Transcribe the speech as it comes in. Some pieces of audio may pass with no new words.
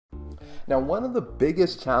Now, one of the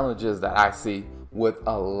biggest challenges that I see with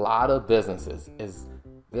a lot of businesses is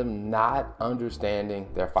them not understanding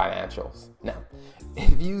their financials. Now,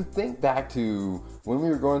 if you think back to when we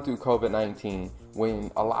were going through COVID-19,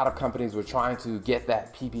 when a lot of companies were trying to get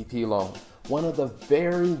that PPP loan, one of the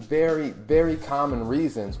very common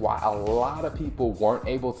reasons why a lot of people weren't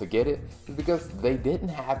able to get it is because they didn't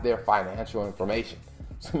have their financial information.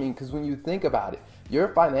 So, because when you think about it, your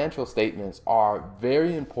financial statements are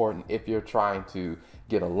very important if you're trying to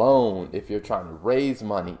get a loan, if you're trying to raise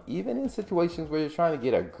money, even in situations where you're trying to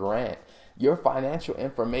get a grant. Your financial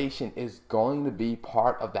information is going to be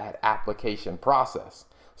part of that application process.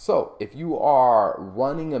 So if you are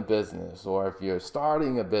running a business or if you're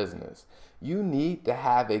starting a business, you need to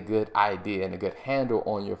have a good idea and a good handle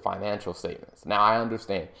on your financial statements. Now, I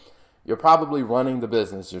understand you're probably running the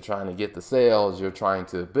business, you're trying to get the sales, you're trying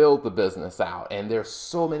to build the business out, and there's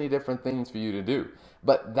so many different things for you to do.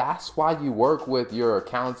 But that's why you work with your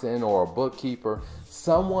accountant or a bookkeeper,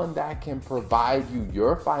 someone that can provide you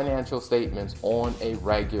your financial statements on a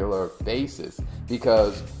regular basis.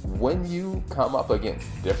 Because when you come up against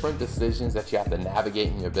different decisions that you have to navigate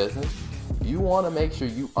in your business, you want to make sure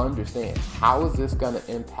you understand how is this going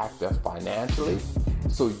to impact us financially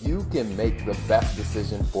so you can make the best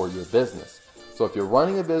decision for your business. So if you're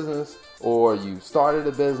running a business or you started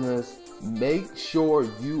a business, make sure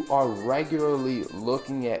you are regularly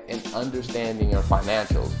looking at and understanding your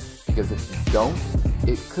financials, because if you don't,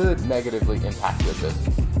 it could negatively impact your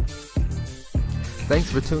business. Thanks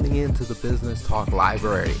for tuning in to the Business Talk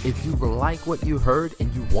Library. If you like what you heard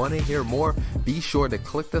and you want to hear more, be sure to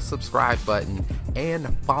click the subscribe button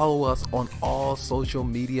and follow us on all social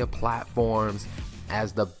media platforms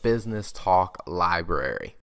as the Business Talk Library.